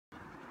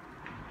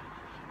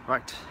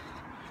Right,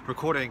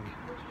 recording.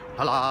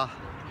 Hello.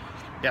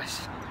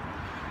 Yes.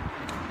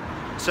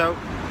 So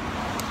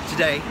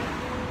today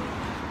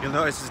you'll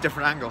notice it's a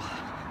different angle.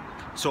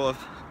 Sort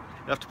of.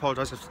 You have to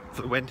apologise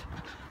for the wind,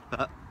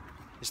 but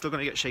you're still going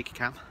to get shaky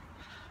cam.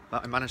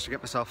 But I managed to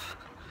get myself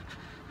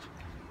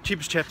cheap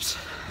as chips,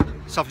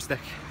 selfie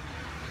stick.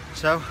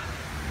 So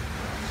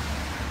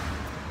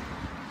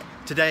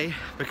today,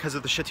 because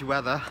of the shitty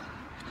weather,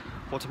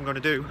 what I'm going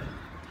to do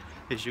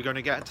is you're going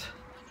to get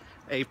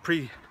a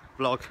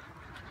pre-vlog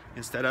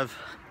instead of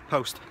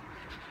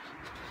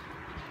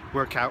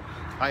post-workout.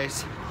 I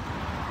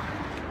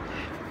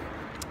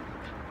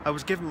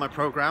was given my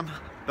program,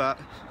 but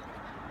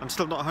I'm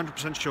still not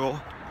 100%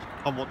 sure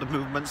on what the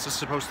movements are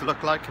supposed to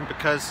look like, and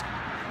because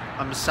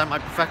I'm a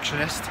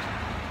semi-perfectionist,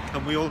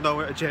 and we all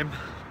know at a gym,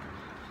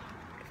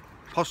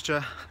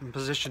 posture and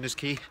position is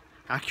key,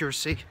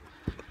 accuracy.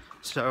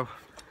 So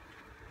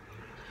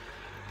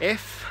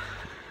if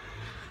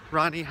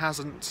Rani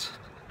hasn't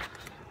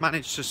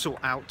managed to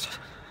sort out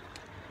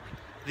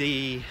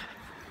the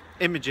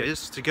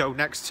images to go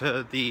next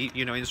to the,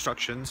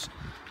 instructions,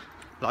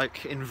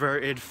 like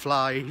inverted,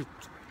 fly,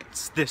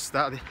 this,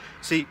 that.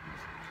 See,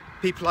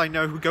 people I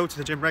know who go to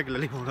the gym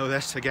regularly will know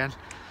this again,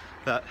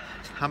 that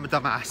I'm a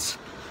dumbass.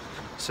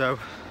 So,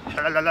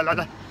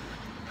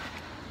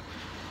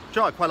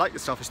 Joe, I quite like the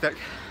selfie stick.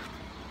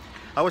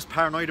 I was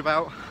paranoid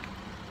about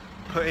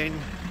putting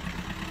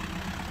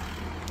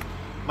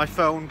my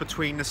phone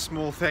between the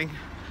small thing,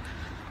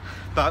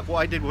 but what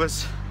I did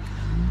was,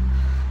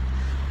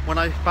 when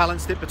I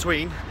balanced it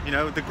between,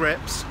 the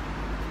grips,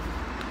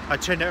 I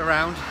turned it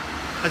around,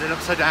 I did it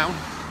upside down,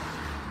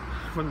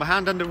 with my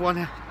hand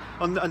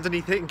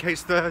underneath it in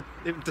case it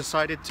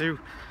decided to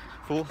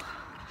fall,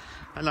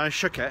 and I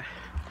shook it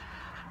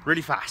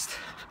really fast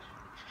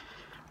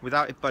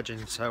without it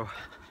budging, so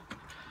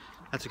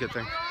that's a good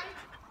thing.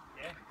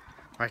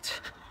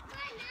 Right,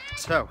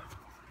 so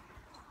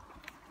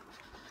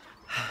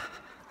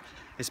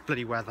it's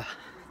bloody weather.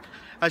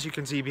 As you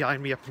can see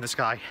behind me up in the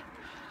sky,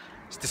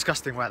 it's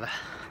disgusting weather.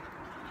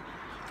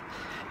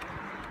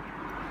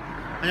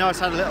 I know I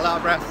sound a little out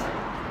of breath,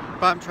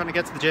 but I'm trying to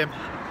get to the gym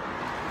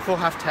before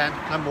 10:30.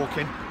 I'm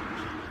walking,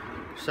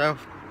 so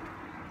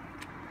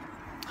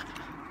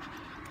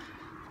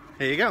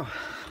here you go.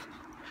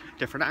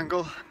 Different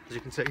angle, as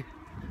you can see.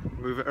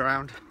 Move it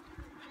around.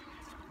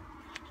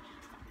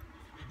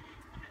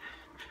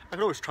 I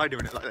could always try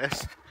doing it like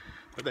this,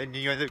 but then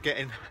you end up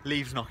getting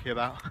leaves knocking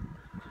about.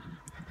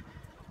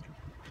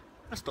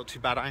 That's not too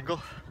bad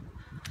angle.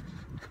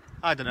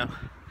 I don't know.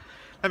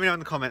 Let me know in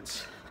the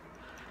comments.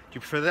 Do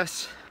you prefer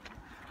this?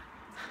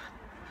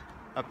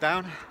 Up,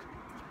 down?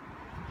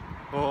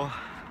 Or,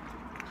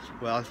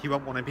 well, you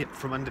won't want to be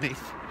from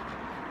underneath.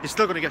 You're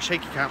still going to get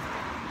shaky cam.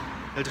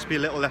 It'll just be a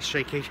little less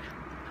shaky.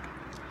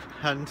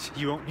 And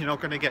you're not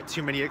going to get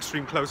too many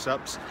extreme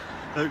close-ups.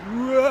 Like,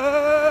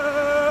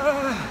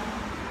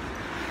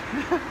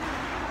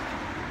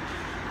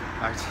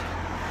 right.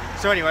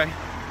 So anyway,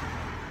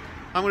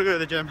 I'm going to go to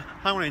the gym.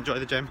 I want to enjoy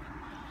the gym.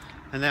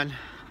 And then,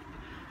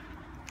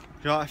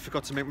 I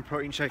forgot to make my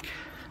protein shake.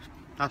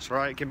 That's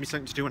right, give me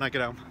something to do when I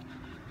get home.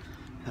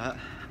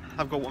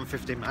 I've got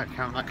 150 in my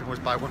account. I can always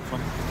buy one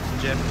from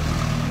the gym.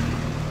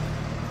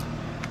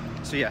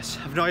 So yes,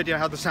 I've no idea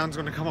how the sound's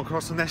going to come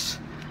across on this.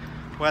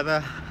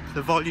 Whether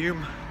the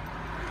volume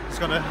is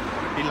going to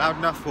be loud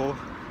enough, or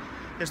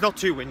it's not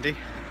too windy.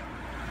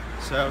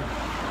 So,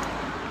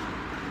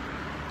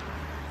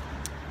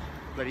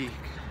 bloody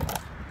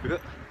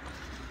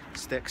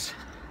sticks.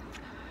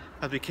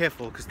 I'll be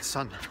careful because the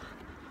sun.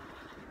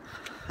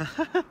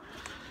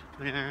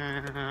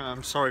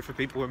 I'm sorry for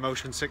people with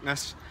motion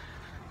sickness.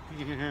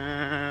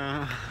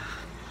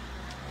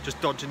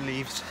 Just dodging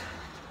leaves.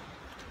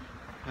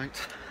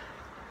 Right.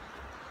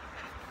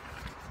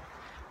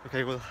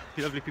 Okay, well,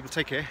 you lovely people,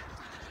 take care,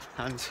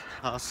 and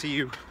I'll see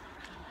you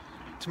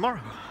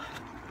tomorrow.